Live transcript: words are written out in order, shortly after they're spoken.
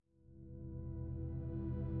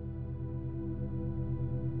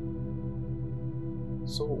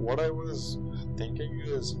So what I was thinking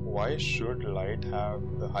is, why should light have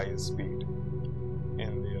the highest speed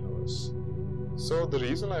in the universe? So the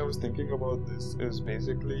reason I was thinking about this is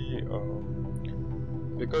basically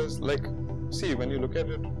because, like, see, when you look at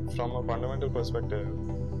it from a fundamental perspective,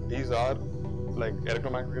 these are like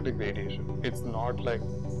electromagnetic radiation. It's not like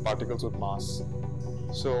particles with mass.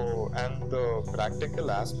 So, and the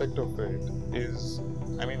practical aspect of it is,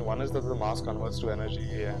 I mean, one is that the mass converts to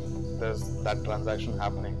energy and there's that transaction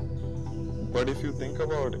happening. But if you think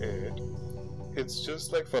about it, it's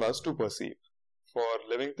just like for us to perceive, for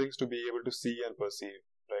living things to be able to see and perceive,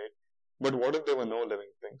 right? But what if there were no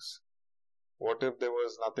living things? What if there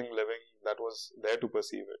was nothing living that was there to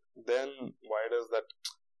perceive it? Then why does that?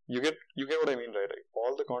 You get what I mean, right? Like,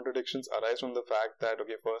 all the contradictions arise from the fact that,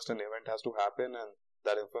 okay, first an event has to happen and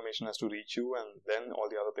that information has to reach you, and then all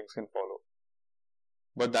the other things can follow.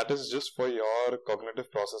 But that is just for your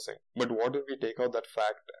cognitive processing. But what if we take out that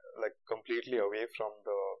fact like completely away from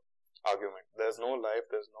the argument? There's no life,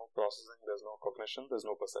 there's no processing, there's no cognition, there's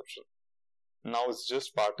no perception. Now it's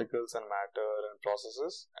just particles and matter and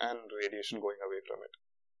processes and radiation going away from it.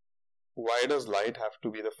 Why does light have to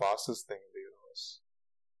be the fastest thing in the universe?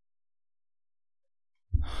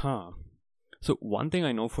 So one thing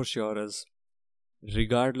I know for sure is,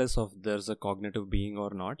 regardless of there's a cognitive being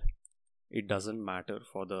or not, it doesn't matter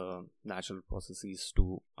for the natural processes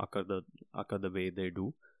to occur the way they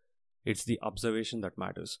do. It's the observation that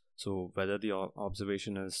matters. So whether the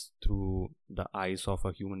observation is through the eyes of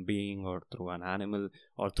a human being or through an animal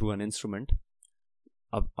or through an instrument,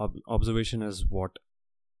 observation is what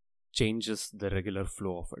changes the regular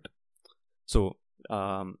flow of it. So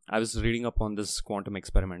I was reading up on this quantum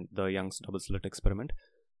experiment, the Young's double slit experiment.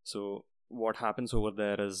 So what happens over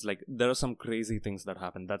there is, like, there are some crazy things that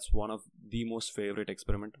happen. That's one of the most favorite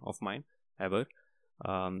experiment of mine ever,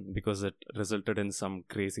 because it resulted in some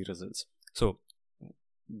crazy results. So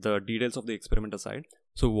the details of the experiment aside,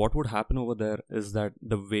 so what would happen over there is that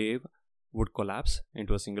the wave would collapse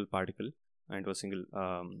into a single particle, into a single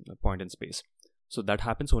point in space. So that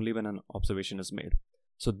happens only when an observation is made.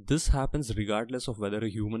 So this happens regardless of whether a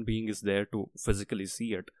human being is there to physically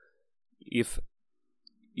see it.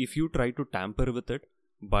 If you try to tamper with it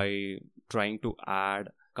by trying to add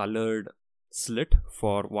colored slit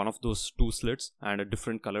for one of those two slits and a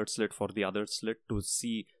different colored slit for the other slit to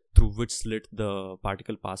see through which slit the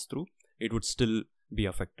particle passed through, it would still be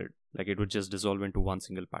affected. Like, it would just dissolve into one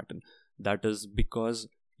single pattern. That is because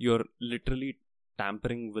you're literally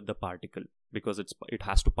tampering with the particle, because it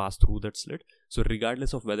has to pass through that slit. So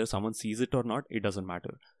regardless of whether someone sees it or not, it doesn't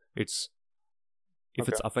matter. It's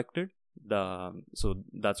affected, so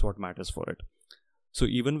that's what matters for it. So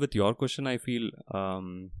even with your question, I feel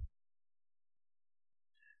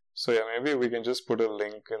so yeah, maybe we can just put a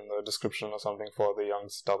link in the description or something for the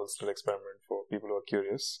Young's double slit experiment for people who are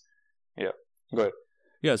curious. Yeah, go ahead.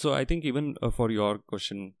 Yeah, so I think even for your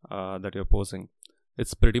question that you're posing,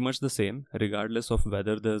 it's pretty much the same regardless of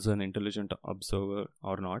whether there's an intelligent observer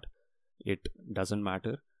or not. It doesn't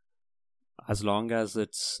matter as long as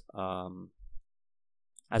it's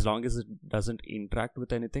as long as it doesn't interact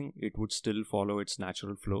with anything, it would still follow its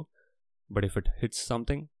natural flow. But if it hits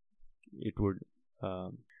something, it would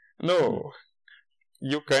no,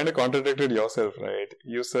 you kind of contradicted yourself, right?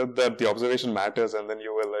 You said that the observation matters, and then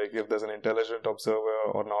you were like, if there's an intelligent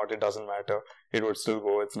observer or not, it doesn't matter. It would still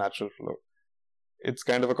go its natural flow. It's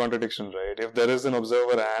kind of a contradiction, right? If there is an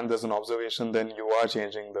observer and there's an observation, then you are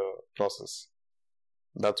changing the process.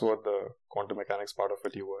 That's what the quantum mechanics part of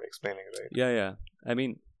it you were explaining, right? Yeah. I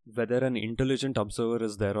mean, whether an intelligent observer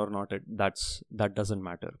is there or not, that doesn't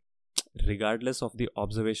matter. Regardless of the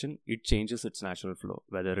observation, it changes its natural flow.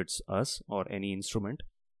 Whether it's us or any instrument,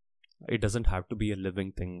 it doesn't have to be a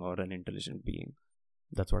living thing or an intelligent being.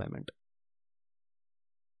 That's what I meant.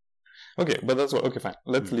 Okay, but that's what. Okay, fine.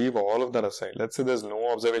 Let's leave all of that aside. Let's say there's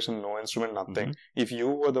no observation, no instrument, nothing. If you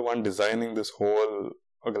were the one designing this whole,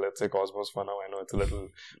 okay, let's say cosmos for now. I know it's a little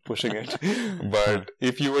pushing it, but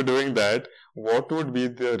if you were doing that, what would be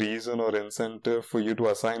the reason or incentive for you to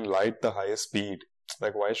assign light the highest speed?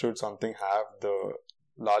 Like, why should something have the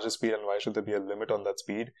largest speed, and why should there be a limit on that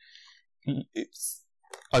speed? It's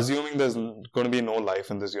assuming there's going to be no life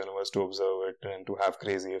in this universe to observe it and to have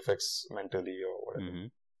crazy effects mentally or whatever.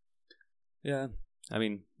 Yeah, I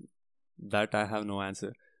mean, that I have no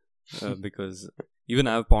answer because even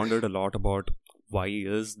I've pondered a lot about why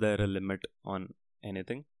is there a limit on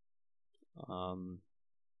anything.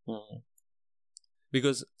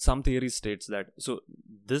 Because some theory states that, so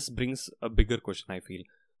this brings a bigger question, I feel,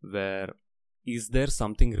 where is there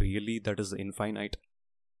something really that is infinite?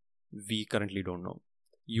 We currently don't know.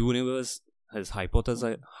 Universe is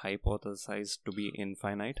hypothesized to be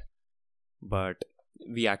infinite, but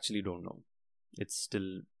we actually don't know. It's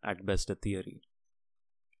still at best a theory.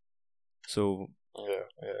 So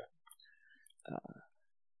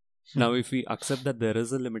now if we accept that there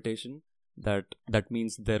is a limitation, that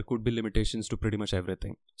means there could be limitations to pretty much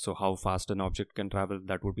everything. So how fast an object can travel,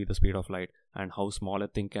 that would be the speed of light, and how small a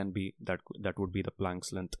thing can be, that would be the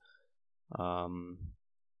Planck's length.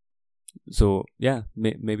 So yeah,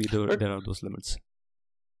 maybe there are those limits.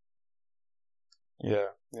 Yeah.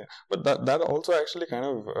 But that also actually kind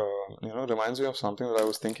of reminds me of something that I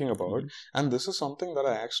was thinking about, and this is something that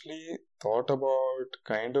I actually thought about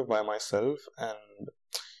kind of by myself, and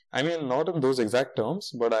I mean not in those exact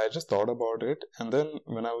terms, but I just thought about it, and then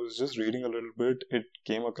when I was just reading a little bit, it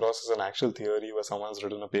came across as an actual theory where someone's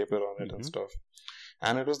written a paper on it and stuff.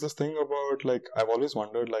 And it was this thing about, like, I've always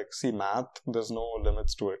wondered, like, see, math, there's no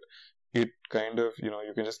limits to it. It kind of,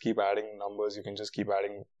 you can just keep adding numbers, you can just keep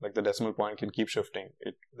adding, like, the decimal point can keep shifting.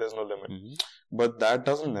 There's no limit. But that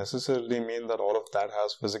doesn't necessarily mean that all of that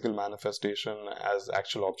has physical manifestation as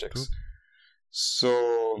actual objects.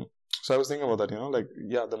 So I was thinking about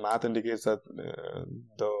that, the math indicates that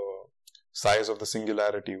the size of the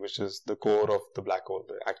singularity, which is the core of the black hole,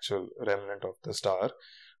 the actual remnant of the star,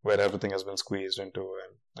 where everything has been squeezed into,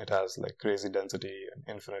 and it has like crazy density and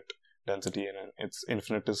infinite density, and it's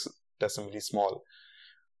infinitesimally small.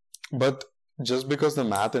 But just because the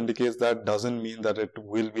math indicates that doesn't mean that it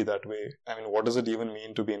will be that way. I mean, what does it even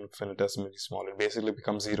mean to be infinitesimally small? It basically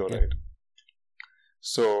becomes zero, right?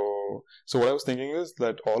 So what I was thinking is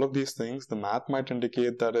that all of these things, the math might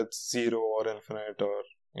indicate that it's zero or infinite, or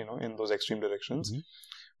in those extreme directions.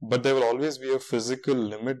 But there will always be a physical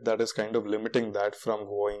limit that is kind of limiting that from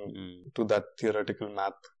going to that theoretical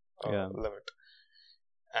math limit.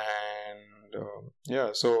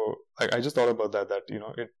 And so I just thought about that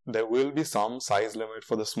there will be some size limit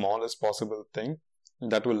for the smallest possible thing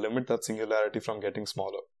that will limit that singularity from getting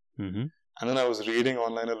smaller. And then I was reading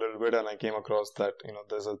online a little bit, and I came across that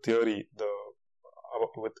there's a theory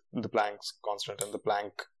with the Planck's constant and the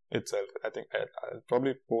Planck itself. I think I'll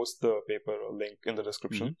probably post the paper or link in the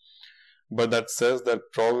description. But that says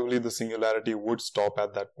that probably the singularity would stop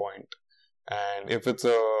at that point. And if it's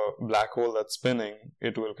a black hole that's spinning,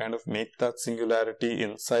 it will kind of make that singularity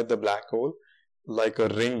inside the black hole like a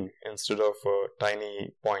ring instead of a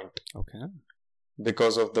tiny point. Okay.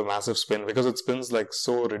 Because of the massive spin, because it spins like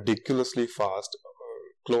so ridiculously fast,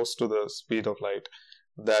 close to the speed of light,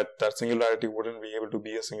 that singularity wouldn't be able to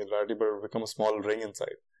be a singularity, but it would become a small ring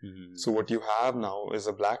inside. So what you have now is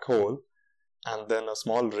a black hole, and then a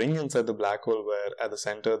small ring inside the black hole, where at the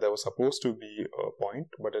center there was supposed to be a point,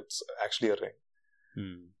 but it's actually a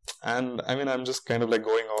ring. And I mean, I'm just kind of like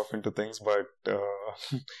going off into things, but it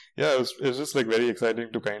was just like very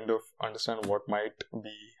exciting to kind of understand what might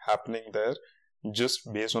be happening there,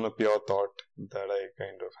 just based on a pure thought that I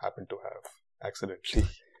kind of happened to have accidentally.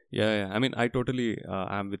 Yeah. I mean, I totally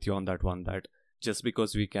am with you on that one, that just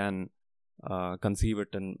because we can conceive it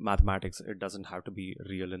in mathematics, it doesn't have to be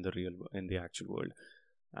real in the actual world.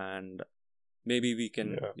 And maybe we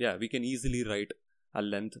can we can easily write a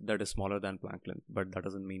length that is smaller than Planck length, but that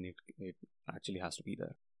doesn't mean it actually has to be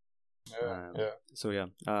there. So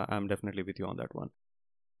I'm definitely with you on that one.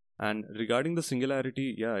 And regarding the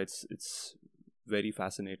singularity, it's very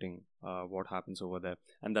fascinating what happens over there.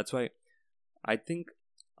 And that's why I think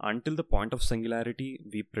until the point of singularity,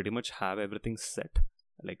 we pretty much have everything set,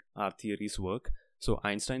 like our theories work. So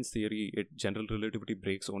Einstein's theory, general relativity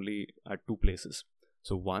breaks only at two places.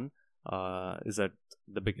 So one is at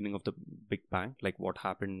the beginning of the Big Bang, like what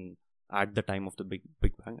happened at the time of the Big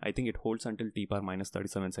Bang. I think it holds until t-power minus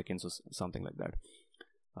 37 seconds or something like that.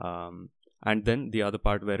 And then the other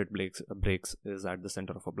part where it breaks is at the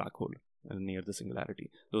center of a black hole, near the singularity.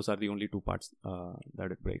 Those are the only two parts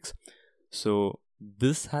that it breaks. So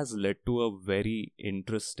this has led to a very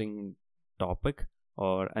interesting topic,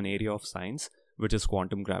 or an area of science, which is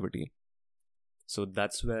quantum gravity. So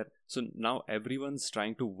that's where, so now everyone's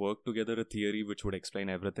trying to work together a theory which would explain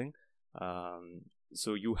everything.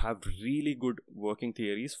 So you have really good working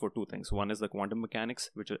theories for two things. One is the quantum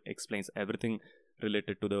mechanics, which explains everything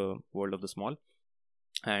related to the world of the small,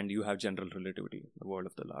 and you have general relativity, the world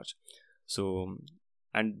of the large. So,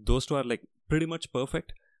 and those two are like pretty much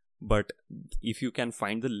perfect, but if you can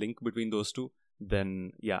find the link between those two,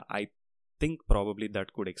 then I think probably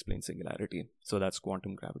that could explain singularity. So that's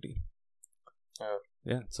quantum gravity.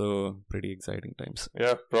 So pretty exciting times.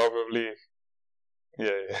 Probably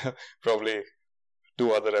probably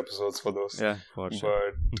 2 other episodes for those. For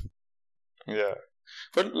sure.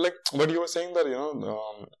 But but you were saying that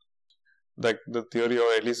like the theory,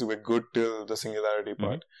 or at least we're good till the singularity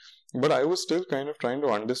part. But I was still kind of trying to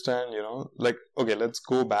understand, like, okay, let's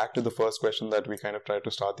go back to the first question that we kind of tried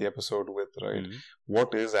to start the episode with, right?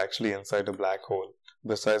 What is actually inside a black hole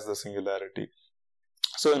besides the singularity?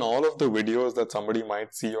 So in all of the videos that somebody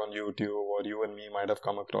might see on YouTube, or you and me might have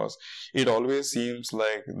come across, it always seems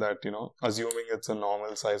like that, assuming it's a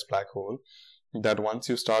normal size black hole, that once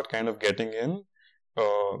you start kind of getting in,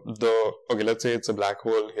 let's say it's a black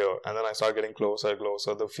hole here, and then I start getting closer and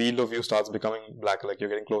closer, the field of view starts becoming black, like you're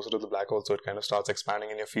getting closer to the black hole, so it kind of starts expanding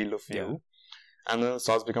in your field of view, and then it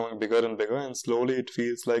starts becoming bigger and bigger, and slowly it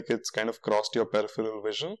feels like it's kind of crossed your peripheral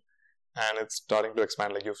vision, and it's starting to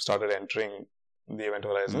expand, like you've started entering the event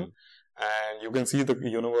horizon, and you can see the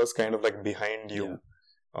universe kind of like behind you,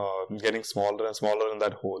 getting smaller and smaller in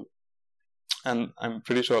that hole. And I'm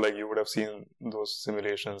pretty sure like you would have seen those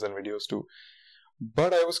simulations and videos too.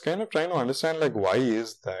 But I was kind of trying to understand, like, why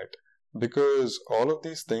is that? Because all of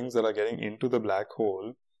these things that are getting into the black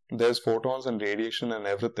hole, there's photons and radiation and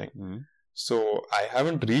everything. So I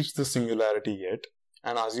haven't reached the singularity yet,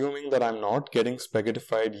 and assuming that I'm not getting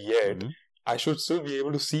spaghettified yet, I should still be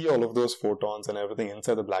able to see all of those photons and everything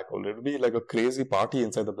inside the black hole. It would be like a crazy party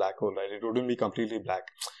inside the black hole, right? It wouldn't be completely black.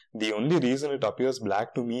 The only reason it appears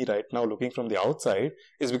black to me right now, looking from the outside,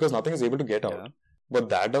 is because nothing is able to get out. But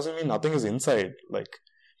that doesn't mean nothing is inside. Like,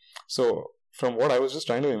 so from what I was just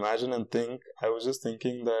trying to imagine and think, I was just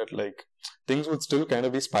thinking that like things would still kind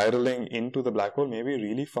of be spiraling into the black hole, maybe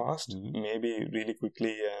really fast, maybe really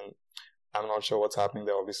quickly, and I'm not sure what's happening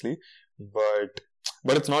there, obviously. But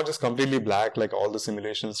it's not just completely black like all the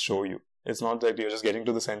simulations show you. It's not that you're just getting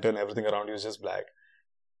to the center and everything around you is just black.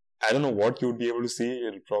 I don't know what you would be able to see.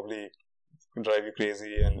 It'll probably drive you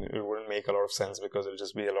crazy, and it wouldn't make a lot of sense because it'll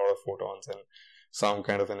just be a lot of photons and some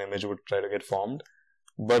kind of an image would try to get formed.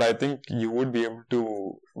 But I think you would be able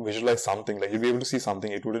to visualize something, like you'd be able to see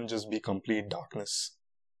something. It wouldn't just be complete darkness.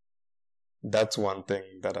 That's one thing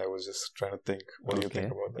that I was just trying to think. What do you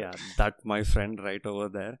think about that? Yeah, that, my friend right over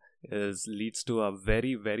there, leads to a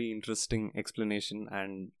very, very interesting explanation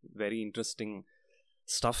and very interesting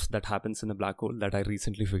stuff that happens in a black hole that I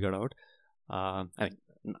recently figured out. I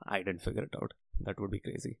didn't figure it out. That would be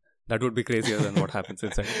crazy. That would be crazier than what happens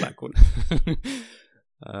inside a black hole.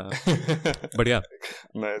 But yeah.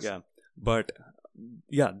 Nice. Yeah. But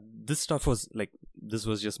yeah, this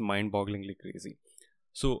was just mind-bogglingly crazy.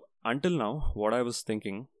 So until now, what I was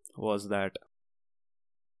thinking was that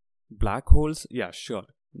black holes, yeah, sure,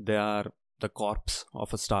 they are the corpse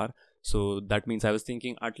of a star. So that means I was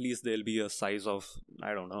thinking at least they'll be a size of,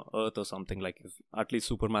 I don't know, Earth or something, like at least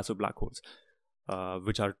supermassive black holes,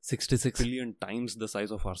 which are 66 billion times the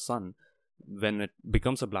size of our sun. When it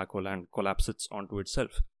becomes a black hole and collapses onto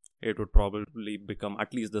itself, it would probably become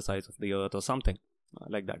at least the size of the Earth or something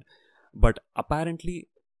like that. But apparently,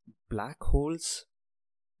 black holes,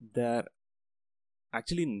 they're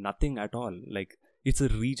actually nothing at all. Like, it's a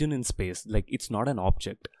region in space. Like, it's not an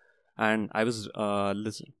object. And I was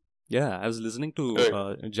listening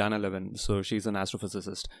to Jana Levin. So she's an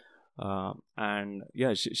astrophysicist. And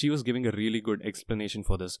yeah, she was giving a really good explanation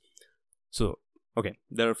for this. So, okay,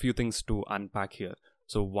 there are a few things to unpack here.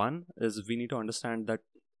 So one is we need to understand that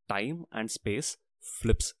time and space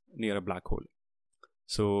flips near a black hole.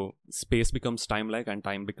 So space becomes time-like and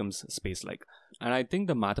time becomes space-like. And I think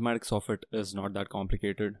the mathematics of it is not that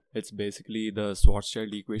complicated. It's basically the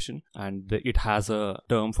Schwarzschild equation, and it has a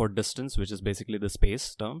term for distance, which is basically the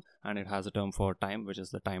space term, and it has a term for time, which is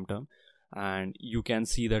the time term. And you can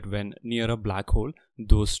see that when near a black hole,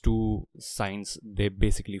 those two signs, they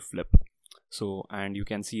basically flip. So, and you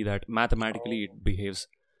can see that mathematically it behaves,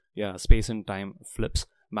 space and time flips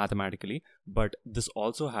mathematically, but this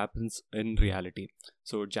also happens in reality.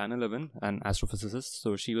 So Jana Levin, an astrophysicist,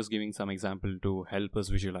 so she was giving some example to help us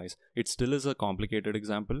visualize. It still is a complicated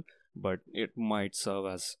example, but it might serve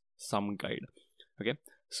as some guide. Okay,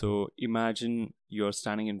 so imagine you're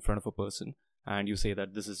standing in front of a person and you say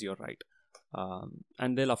that this is your right.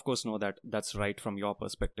 And they'll of course know that that's right from your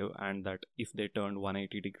perspective, and that if they turn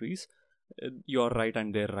 180 degrees, your right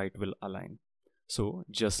and their right will align. So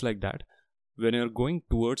just like that, when you're going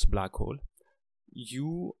towards black hole,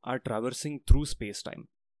 you are traversing through space-time.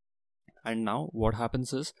 And now what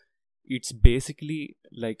happens is, it's basically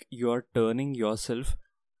like you're turning yourself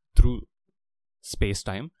through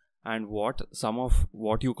space-time, and some of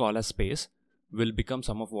what you call as space will become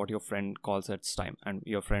some of what your friend calls as time, and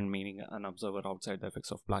your friend meaning an observer outside the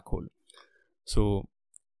effects of black hole. So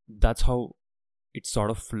that's how it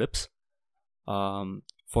sort of flips.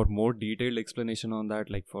 for more detailed explanation on that,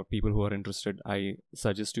 like for people who are interested, I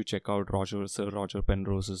suggest you check out Sir Roger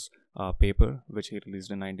Penrose's paper, which he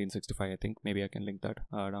released in 1965, I think. Maybe I can link that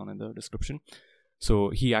down in the description.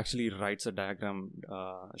 So he actually writes a diagram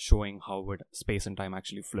showing how space and time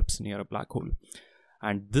actually flips near a black hole.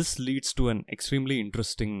 And this leads to an extremely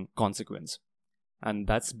interesting consequence. And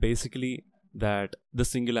that's basically that the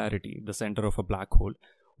singularity, the center of a black hole,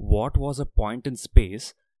 what was a point in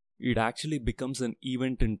space, it actually becomes an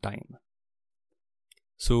event in time.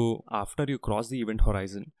 So after you cross the event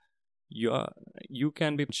horizon, you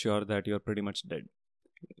can be sure that you're pretty much dead.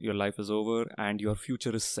 Your life is over and your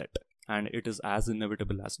future is set, and it is as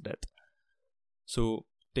inevitable as death. So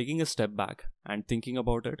taking a step back and thinking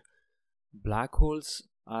about it, black holes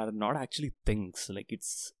are not actually things, like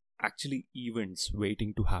it's actually events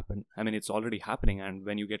waiting to happen. I mean, it's already happening, and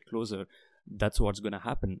when you get closer, that's what's going to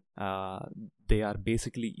happen. They are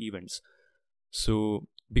basically events. So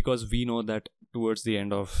because we know that towards the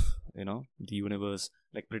end of the universe,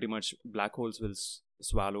 like pretty much black holes will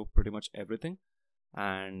swallow pretty much everything,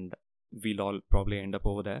 and we'll all probably end up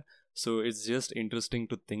over there. So it's just interesting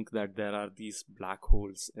to think that there are these black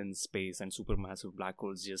holes in space and supermassive black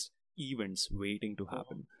holes, just events waiting to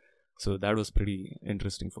happen. So that was pretty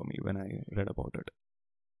interesting for me when I read about it.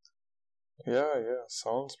 Yeah,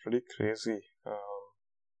 sounds pretty crazy.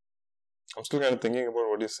 I'm still kind of thinking about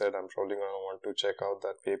what you said. I'm probably going to want to check out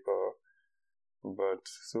that paper, but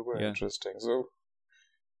super interesting. So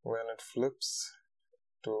when it flips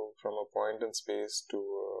from a point in space to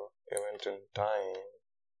an event in time,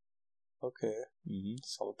 okay,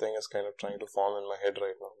 something is kind of trying to form in my head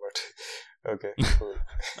right now, but okay, cool.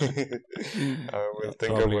 I will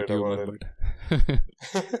think about it.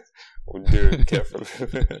 Oh, dude, careful.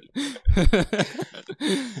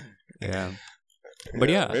 Yeah. But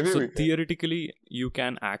so theoretically, you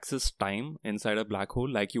can access time inside a black hole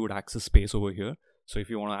like you would access space over here. So if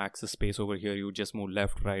you want to access space over here, you just move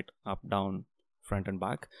left, right, up, down, front and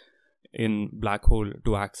back. In black hole,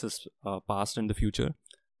 to access past and the future,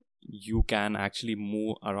 you can actually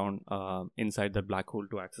move around inside the black hole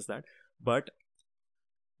to access that. But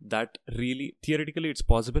that really, theoretically it's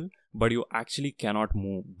possible, but you actually cannot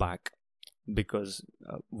move back, because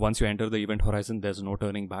once you enter the event horizon, there's no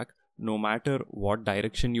turning back. No matter what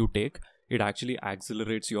direction you take, it actually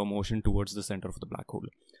accelerates your motion towards the center of the black hole.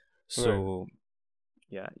 So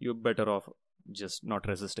yeah, you're better off just not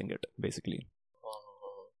resisting it, basically.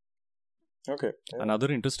 Okay. Yeah.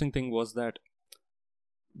 Another interesting thing was that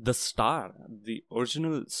the star, the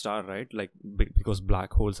original star, right? Like, because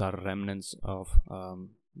black holes are remnants of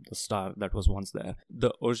the star that was once there.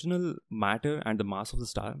 The original matter and the mass of the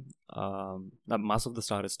star, the mass of the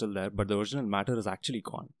star is still there, but the original matter is actually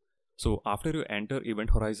gone. So after you enter event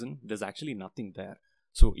horizon, there's actually nothing there.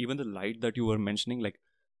 So even the light that you were mentioning, like,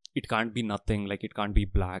 it can't be nothing, like it can't be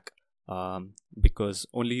black, because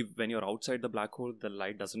only when you're outside the black hole, the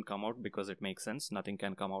light doesn't come out, because it makes sense. Nothing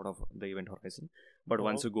can come out of the event horizon. But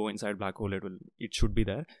once you go inside black hole, it should be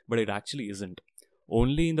there, but it actually isn't.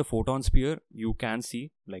 Only in the photon sphere you can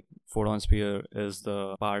see, like, photon sphere is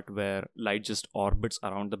the part where light just orbits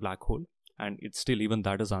around the black hole, and it's still, even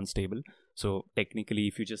that is unstable. So technically,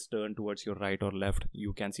 if you just turn towards your right or left,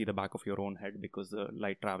 you can see the back of your own head, because the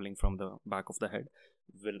light traveling from the back of the head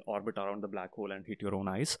will orbit around the black hole and hit your own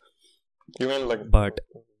eyes. Even like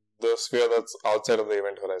the sphere that's outside of the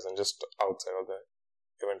event horizon, just outside of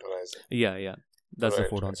the event horizon. Yeah. That's the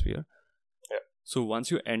photon sphere. Yeah. So once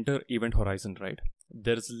you enter event horizon, right,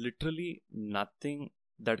 there's literally nothing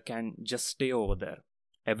that can just stay over there.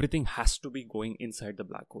 Everything has to be going inside the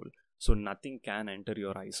black hole. So nothing can enter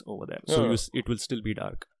your eyes over there. So it will still be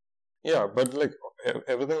dark. Yeah, but like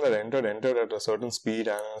everything that entered at a certain speed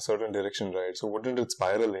and in a certain direction, right? So wouldn't it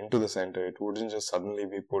spiral into the center? It wouldn't just suddenly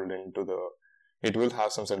be pulled into it will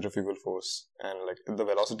have some centrifugal force, and like the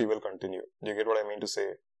velocity will continue. Do you get what I mean to say?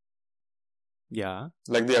 Yeah.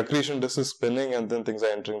 Like the accretion disk is spinning and then things are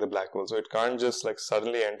entering the black hole. So it can't just like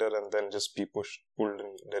suddenly enter and then just be pulled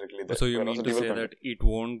in directly there. So you mean to say that it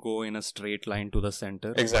won't go in a straight line to the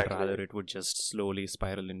center? Exactly. But rather it would just slowly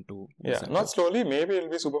spiral into the center. Not slowly. Maybe it'll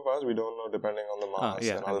be super fast. We don't know, depending on the mass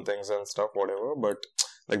and other things and stuff, whatever. But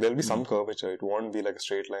like there'll be some curvature. It won't be like a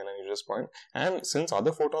straight line and you just point. And since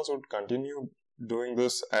other photons would continue doing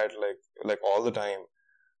this at like all the time,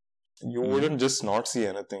 you wouldn't just not see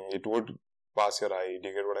anything. It would pass your eye. Do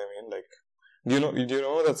you get what I mean? Like, do you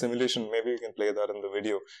know that simulation? Maybe you can play that in the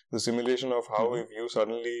video. The simulation of how if you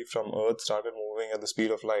suddenly from Earth started moving at the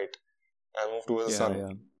speed of light and moved towards the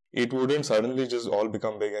sun. it wouldn't suddenly just all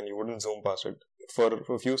become big and you wouldn't zoom past it.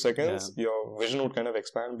 For a few seconds, your vision would kind of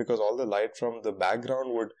expand because all the light from the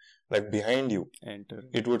background would, like behind you, enter.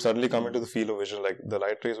 It would suddenly come into the field of vision. Like the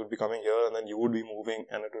light rays would be coming here and then you would be moving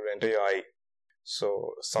and it would enter your eye.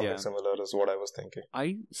 So something similar is what I was thinking.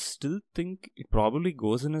 I still think it probably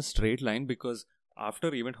goes in a straight line because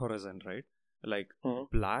after Event Horizon, right? Like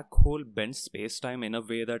black hole bends space-time in a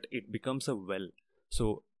way that it becomes a well.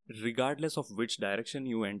 So regardless of which direction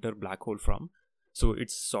you enter black hole from, so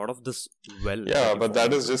it's sort of this well. Yeah, but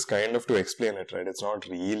that is just kind of to explain it, right? It's not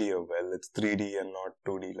really a well. It's 3D and not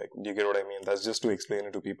 2D. Like, do you get what I mean? That's just to explain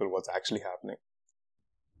it to people what's actually happening.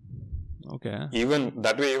 Okay. Even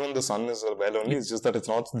that way, even the sun is a well only. It's just that it's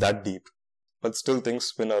not that deep, but still things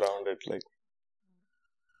spin around it. Like,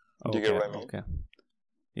 do you get what I mean? Okay.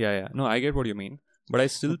 Yeah. No, I get what you mean, but I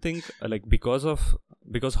still think like because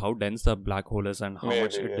how dense the black hole is and how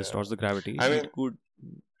much it distorts the gravity. I mean, it could.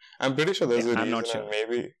 I'm pretty sure there's a reason. I'm not sure. And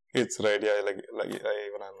maybe it's right. Yeah, I'm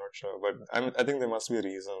not sure, but I think there must be a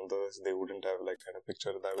reason. Otherwise, they wouldn't have like kind of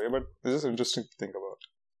pictured it that way. But this is interesting to think about.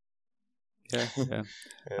 Yeah.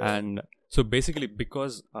 And so basically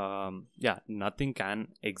because nothing can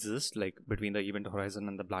exist like between the event horizon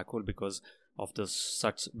and the black hole because of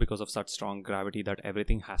such strong gravity that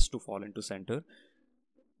everything has to fall into center.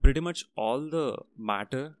 Pretty much all the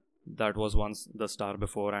matter that was once the star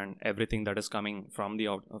before and everything that is coming from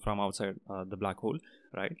outside the black hole,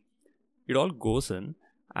 right? It all goes in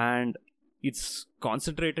and it's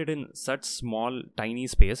concentrated in such small tiny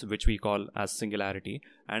space which we call as singularity,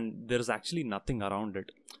 and there's actually nothing around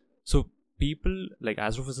it. So people like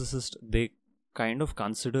astrophysicists, they kind of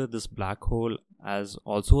consider this black hole as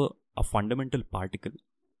also a fundamental particle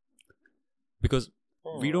because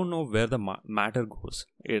we don't know where the matter goes.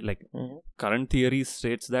 Current theory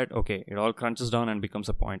states that it all crunches down and becomes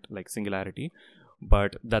a point like singularity,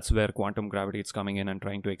 but that's where quantum gravity is coming in and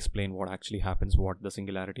trying to explain what actually happens, what the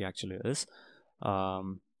singularity actually is.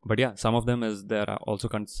 But yeah, some of them is they're also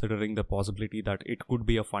considering the possibility that it could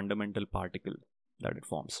be a fundamental particle that it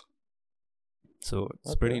forms. So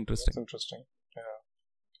it's pretty interesting. That's interesting. Yeah.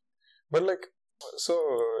 But that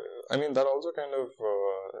also kind of,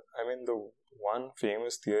 the one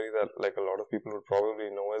famous theory that like a lot of people would probably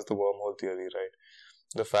know is the wormhole theory, right?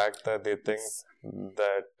 The fact that they think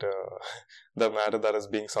that the matter that is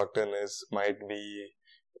being sucked in might be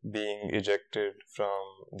being ejected from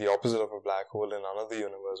the opposite of a black hole in another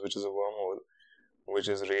universe, which is a wormhole, which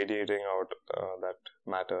is radiating out that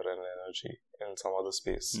matter and energy in some other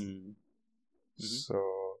space. So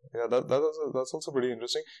yeah, that's also pretty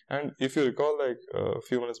interesting. And if you recall, like a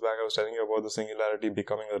few minutes back, I was telling you about the singularity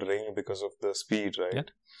becoming a ring because of the speed, right? Yeah.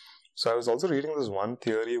 So I was also reading this one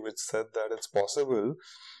theory which said that it's possible.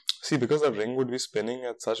 See, because the ring would be spinning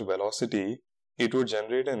at such velocity, it would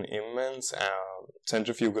generate an immense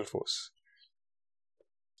centrifugal force.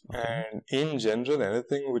 Okay. And in general,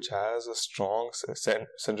 anything which has a strong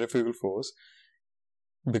centrifugal force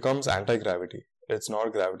becomes anti-gravity. It's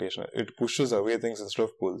not gravitational. It pushes away things instead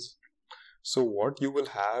of pulls. So what you will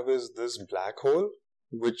have is this black hole,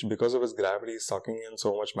 which because of its gravity is sucking in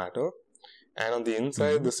so much matter. And on the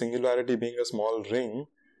inside, the singularity being a small ring,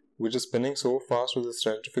 which is spinning so fast with its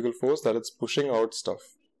centrifugal force that it's pushing out stuff.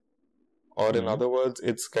 Or in other words,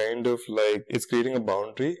 it's kind of like, it's creating a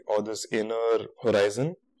boundary or this inner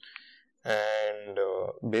horizon. And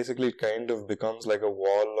basically it kind of becomes like a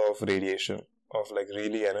wall of radiation, of like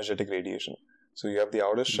really energetic radiation. So you have the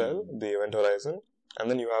outer shell, the event horizon, and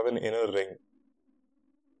then you have an inner ring.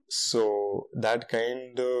 So that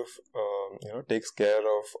kind of, takes care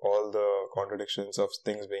of all the contradictions of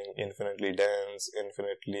things being infinitely dense,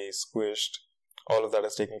 infinitely squished. All of that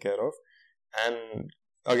is taken care of. And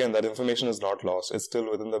again, that information is not lost. It's still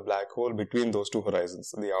within the black hole between those two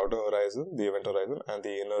horizons. The outer horizon, the event horizon, and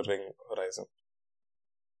the inner ring horizon.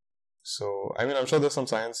 So, I'm sure there's some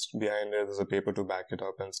science behind it. There's a paper to back it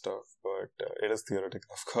up and stuff. But it is theoretical,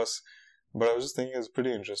 of course. But I was just thinking it's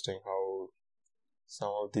pretty interesting how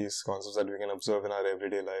some of these concepts that we can observe in our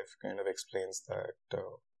everyday life kind of explains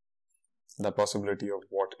that possibility of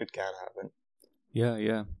what it can happen.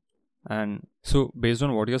 Yeah. And so based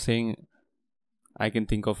on what you're saying, I can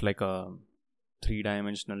think of like a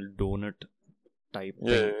 3-dimensional donut type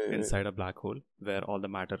thing inside a black hole where all the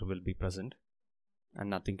matter will be present and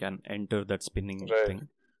nothing can enter that spinning thing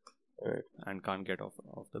and can't get off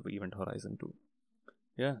the event horizon too.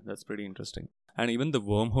 Yeah, that's pretty interesting. And even the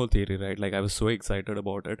wormhole theory, right? Like I was so excited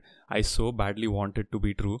about it. I so badly want it to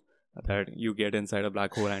be true that you get inside a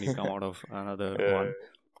black hole and you come out of another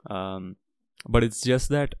one. But it's just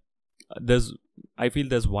that I feel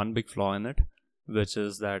there's one big flaw in it. which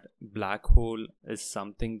is that black hole is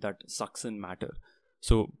something that sucks in matter.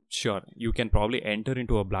 So sure, you can probably enter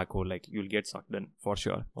into a black hole, like you'll get sucked in for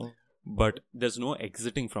sure, but there's no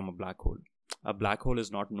exiting from a black hole. A black hole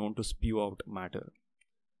is not known to spew out matter.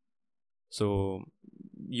 So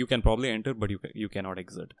you can probably enter, but you cannot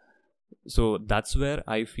exit. So that's where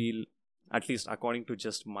I feel, at least according to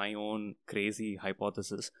just my own crazy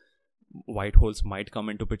hypothesis, white holes might come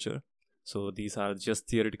into picture. So these are just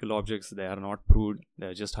theoretical objects. They are not proved.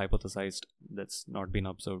 They're just hypothesized. That's not been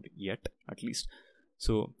observed yet, at least.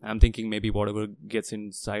 So I'm thinking maybe whatever gets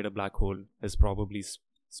inside a black hole is probably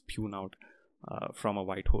spewed out from a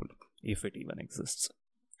white hole, if it even exists.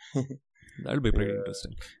 That'll be pretty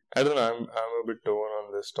interesting. I don't know. I'm a bit torn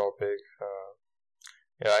on this topic.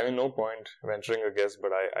 Yeah, I mean, no point venturing a guess,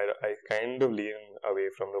 but I kind of lean away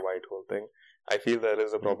from the white hole thing. I feel there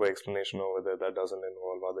is a proper explanation over there that doesn't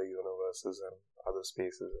involve other universes and other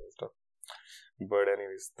spaces and stuff. But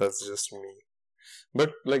anyways, that's just me.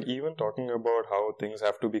 But like, even talking about how things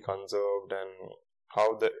have to be conserved and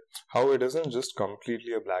how it isn't just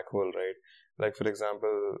completely a black hole, right? Like, for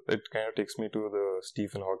example, it kind of takes me to the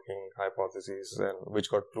Stephen Hawking hypothesis, and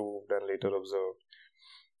which got proved and later observed,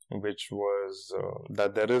 which was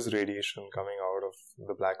that there is radiation coming out of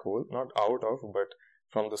the black hole. Not out of, but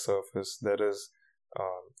from the surface. There is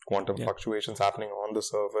quantum fluctuations happening on the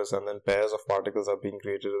surface, and then pairs of particles are being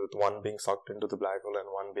created, with one being sucked into the black hole and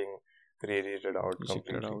one being radiated out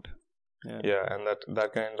completely. Yeah, and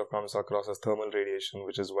that kind of comes across as thermal radiation,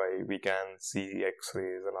 which is why we can see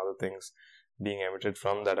X-rays and other things being emitted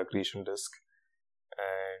from that accretion disk.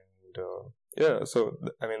 And so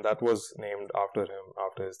I mean, that was named after him,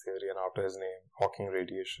 after his theory and after his name, Hawking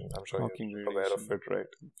radiation. I'm sure you're aware of it, right?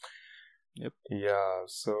 Yep. Yeah,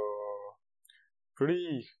 so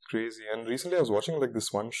pretty crazy. And recently I was watching like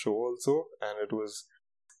this one show also, and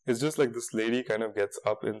it's just like this lady kind of gets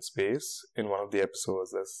up in space in one of the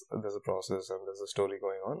episodes. There's a process and there's a story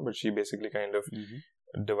going on, but she basically kind of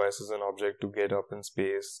devises an object to get up in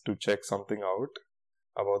space to check something out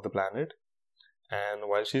about the planet. And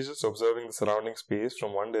while she's just observing the surrounding space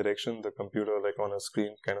from one direction, the computer, like on a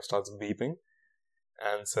screen, kind of starts beeping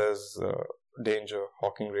and says, danger,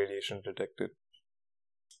 Hawking radiation detected.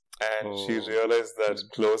 And she realized that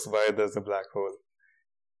close by there's a black hole.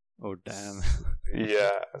 Oh, damn.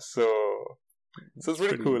 Yeah, so it's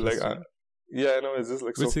pretty cool. Like, I know, it's just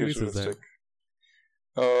like so futuristic.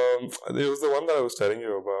 It was the one that I was telling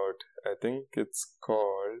you about. I think it's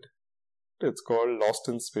called Lost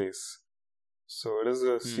in Space. So it is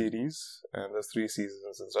a series, and there's 3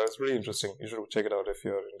 seasons, and so it's pretty interesting. You should check it out if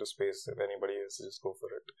you're into space. If anybody is, just go for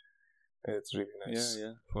it. It's really nice.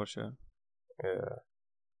 Yeah, for sure. Yeah.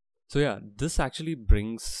 So yeah, this actually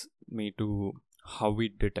brings me to how we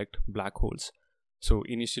detect black holes. So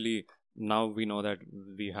initially, now we know that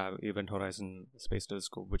we have Event Horizon Space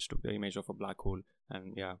Telescope, which took the image of a black hole,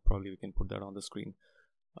 and yeah, probably we can put that on the screen.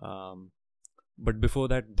 But before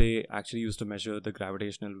that, they actually used to measure the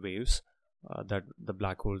gravitational waves that the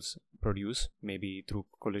black holes produce, maybe through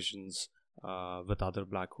collisions with other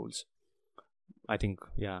black holes. I think,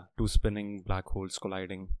 2 spinning black holes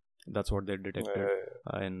colliding. That's what they detected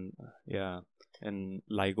in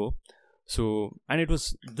LIGO. So, and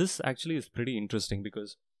this actually is pretty interesting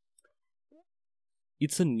because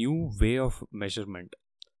it's a new way of measurement.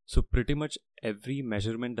 So pretty much every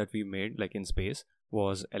measurement that we made, like in space,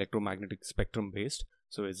 was electromagnetic spectrum based.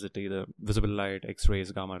 So is it either visible light,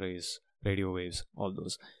 X-rays, gamma rays, radio waves, all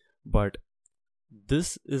those. But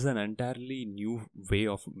this is an entirely new way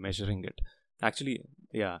of measuring it. Actually,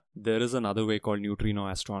 there is another way called neutrino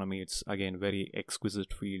astronomy. It's again very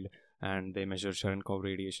exquisite field, and they measure Cherenkov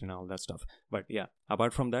radiation and all that stuff. But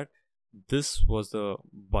apart from that, this was the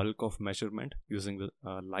bulk of measurement using the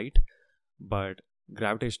light. But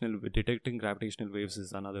detecting gravitational waves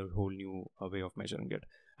is another whole new way of measuring it.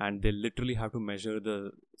 And they literally have to measure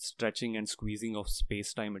the stretching and squeezing of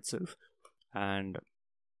space-time itself. And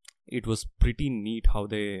it was pretty neat how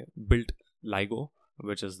they built LIGO,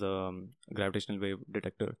 which is the gravitational wave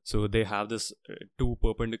detector. So they have this 2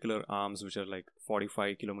 perpendicular arms which are like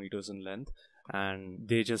 45 kilometers in length, and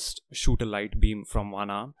they just shoot a light beam from one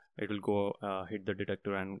arm. It will go hit the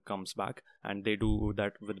detector and comes back, and they do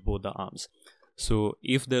that with both the arms. So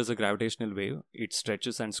if there's a gravitational wave, it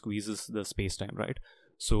stretches and squeezes the space-time, right?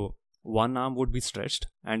 So one arm would be stretched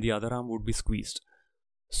and the other arm would be squeezed.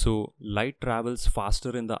 So light travels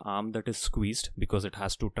faster in the arm that is squeezed because it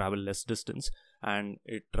has to travel less distance, and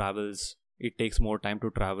it takes more time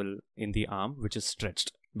to travel in the arm which is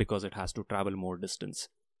stretched because it has to travel more distance.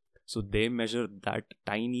 So they measure that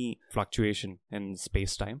tiny fluctuation in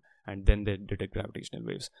space-time, and then they detect gravitational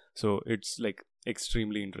waves. So it's like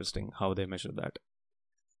extremely interesting how they measure that.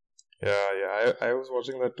 Yeah. I was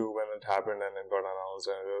watching that too when it happened and it got announced,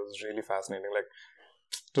 and it was really fascinating. Like,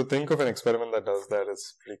 to think of an experiment that does that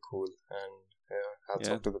is pretty cool, and hats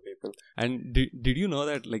off to the people. And did you know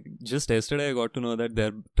that, like, just yesterday I got to know that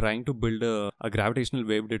they're trying to build a gravitational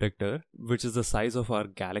wave detector which is the size of our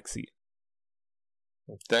galaxy.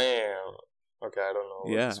 Damn. Okay, I don't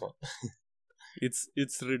know about this one.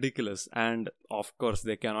 It's ridiculous, and of course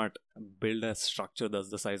they cannot build a structure that's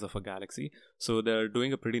the size of a galaxy, so they're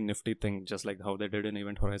doing a pretty nifty thing, just like how they did in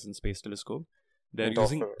Event Horizon Space Telescope. They're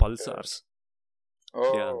using pulsars.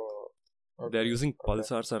 They're using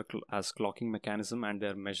pulsars as clocking mechanism, and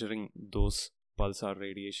they're measuring those pulsar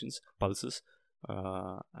pulses,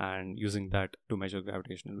 and using that to measure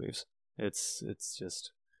gravitational waves. It's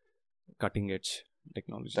just cutting edge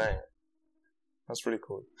technology. Dang. That's pretty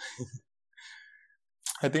cool.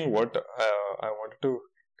 I think what I wanted to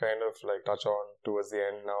kind of like touch on towards the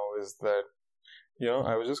end now is that,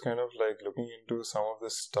 I was just kind of like looking into some of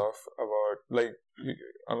this stuff about, like,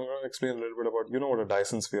 I'm going to explain a little bit about, what a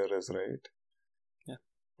Dyson sphere is, right? Yeah.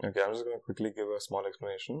 Okay, I'm just going to quickly give a small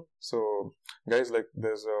explanation. So, guys, like,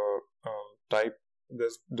 there's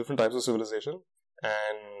different types of civilization,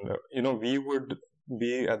 and, we would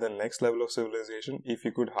be at the next level of civilization if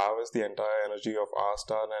you could harvest the entire energy of our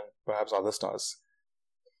star and perhaps other stars.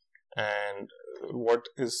 And what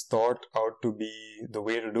is thought out to be the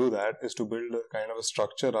way to do that is to build a kind of a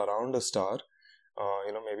structure around a star.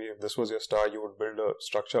 Maybe if this was your star, you would build a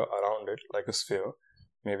structure around it, like a sphere,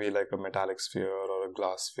 maybe like a metallic sphere or a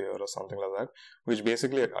glass sphere or something like that, which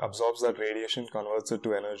basically absorbs that radiation, converts it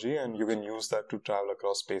to energy, and you can use that to travel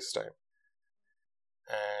across space-time.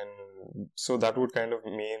 And so that would kind of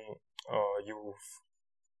mean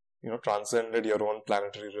you've transcended your own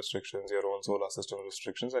planetary restrictions, your own solar system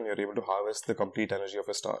restrictions, and you're able to harvest the complete energy of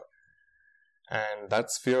a star. And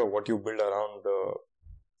that sphere, what you build around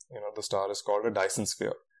the star, is called a Dyson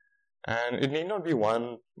sphere. And it need not be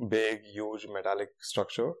one big, huge metallic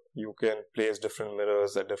structure. You can place different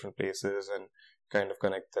mirrors at different places and kind of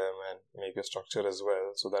connect them and make a structure as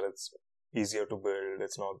well, so that it's easier to build,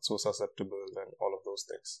 it's not so susceptible, and all of those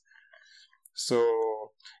things.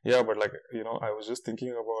 So, yeah, but like, I was just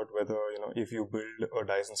thinking about whether, if you build a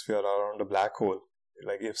Dyson sphere around a black hole,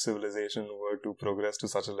 like if civilization were to progress to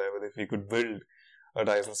such a level, if we could build a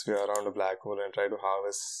Dyson sphere around a black hole and try to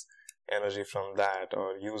harvest energy from that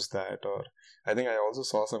or use that, or I think I also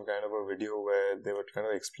saw some kind of a video where they would kind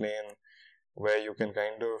of explain where you can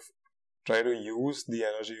kind of try to use the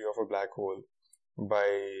energy of a black hole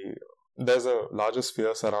by... There's a larger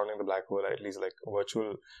sphere surrounding the black hole, at least like a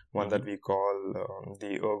virtual one that we call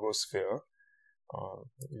the ergosphere.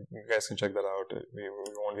 You guys can check that out. We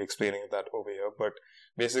won't be explaining that over here, but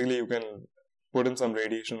basically you can put in some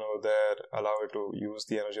radiation over there, allow it to use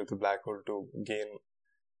the energy of the black hole to gain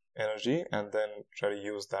energy, and then try to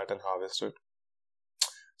use that and harvest it.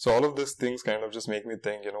 So all of these things kind of just make me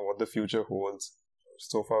think, what the future holds.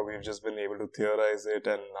 So far we've just been able to theorize it,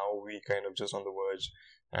 and now we kind of just on the verge,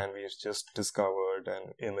 and we've just discovered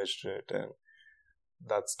and imaged it and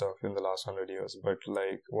that stuff in the last 100 years. But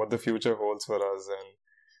like what the future holds for us,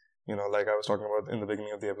 and like I was talking about in the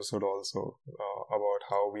beginning of the episode also, about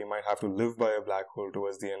how we might have to live by a black hole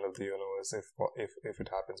towards the end of the universe if it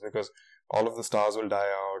happens, because all of the stars will die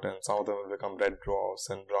out, and some of them will become red dwarfs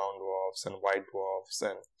and brown dwarfs and white dwarfs,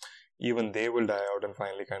 and even they will die out and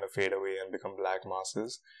finally kind of fade away and become black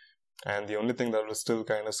masses. And the only thing that will still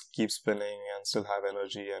kind of keep spinning and still have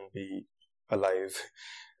energy and be alive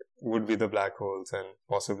would be the black holes, and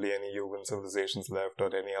possibly any human civilizations left or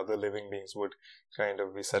any other living beings would kind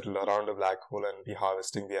of be settled around a black hole and be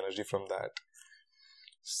harvesting the energy from that.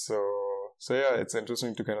 So yeah, it's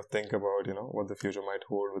interesting to kind of think about, what the future might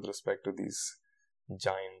hold with respect to these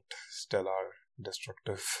giant, stellar,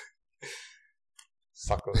 destructive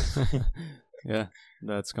suckers. Yeah,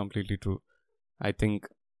 that's completely true. I think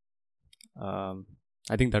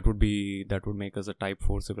that would make us a Type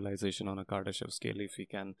 4 civilization on a Kardashev scale if we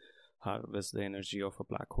can harvest the energy of a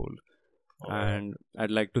black hole. And I'd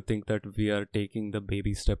like to think that we are taking the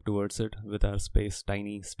baby step towards it with our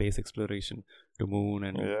tiny space exploration to moon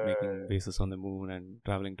and making bases on the moon and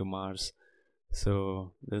traveling to Mars.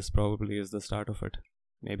 So this probably is the start of it.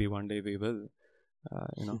 Maybe one day we will,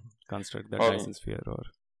 construct that Dyson sphere or...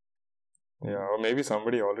 Yeah, or maybe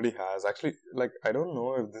somebody already has. Actually, like, I don't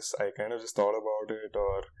know if this, I kind of just thought about it,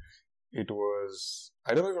 or it was,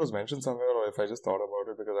 I don't know if it was mentioned somewhere, or if I just thought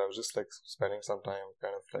about it because I was just like spending some time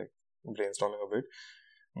kind of like brainstorming a bit.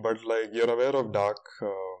 But like, you're aware of dark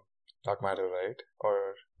matter, right?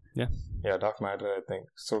 Or Yeah, dark matter, I think.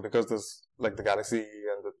 So because this, like the galaxy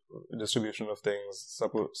and the distribution of things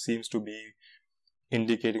seems to be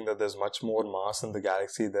indicating that there's much more mass in the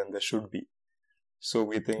galaxy than there should be. So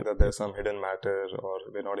we think that there's some hidden matter, or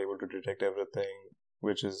we're not able to detect everything,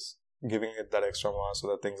 which is giving it that extra mass so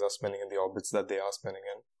that things are spinning in the orbits that they are spinning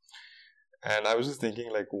in. And I was just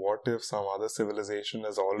thinking, like, what if some other civilization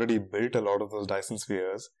has already built a lot of those Dyson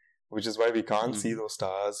spheres, which is why we can't see those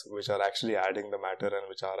stars, which are actually adding the matter and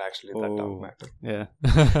which are actually that dark matter. Yeah.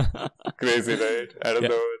 Crazy, right? I don't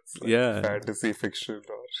know. It's like fantasy fiction.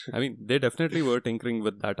 I mean, they definitely were tinkering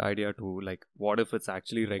with that idea too. Like, what if it's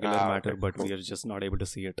actually regular matter, but we are just not able to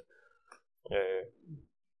see it?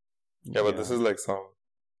 Yeah, but this is like some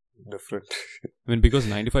different. I mean, because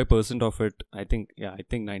 95% of it, I think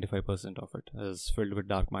 95% of it is filled with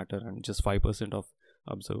dark matter, and just 5% of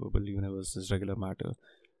observable universe is regular matter.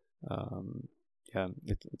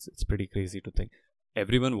 It's pretty crazy to think.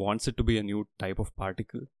 Everyone wants it to be a new type of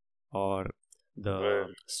particle, or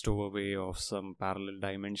the stowaway of some parallel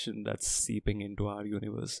dimension that's seeping into our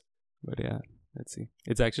universe. But yeah, let's see.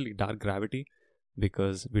 It's actually dark gravity,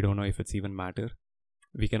 because we don't know if it's even matter.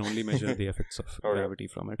 We can only measure the effects of gravity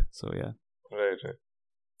from it. So yeah. Right.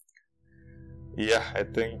 Yeah, I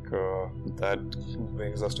think that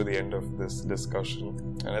brings us to the end of this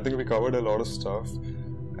discussion. And I think we covered a lot of stuff.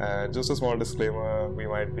 And just a small disclaimer, we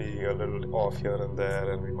might be a little off here and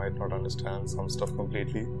there, and we might not understand some stuff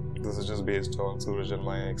completely. This is just based on Suraj and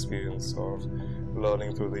my experience of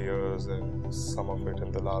learning through the years, and some of it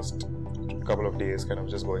in the last couple of days, kind of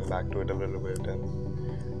just going back to it a little bit and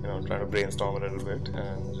trying to brainstorm a little bit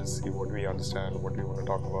and just see what we understand, what we want to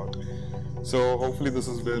talk about. So hopefully this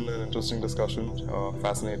has been an interesting discussion,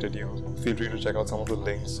 fascinated you. Feel free to check out some of the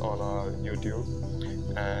links on our YouTube.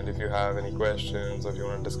 And if you have any questions, or if you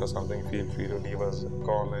want to discuss something, feel free to leave us a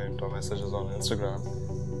comment or messages on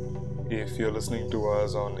Instagram. If you're listening to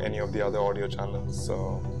us on any of the other audio channels,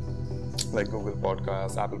 like Google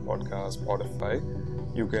Podcasts, Apple Podcasts, Spotify,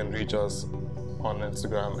 you can reach us on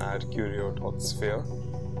Instagram at curio.sphere,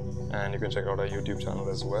 and you can check out our YouTube channel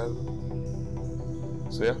as well.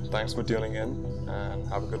 So yeah, thanks for tuning in, and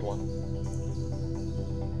have a good one.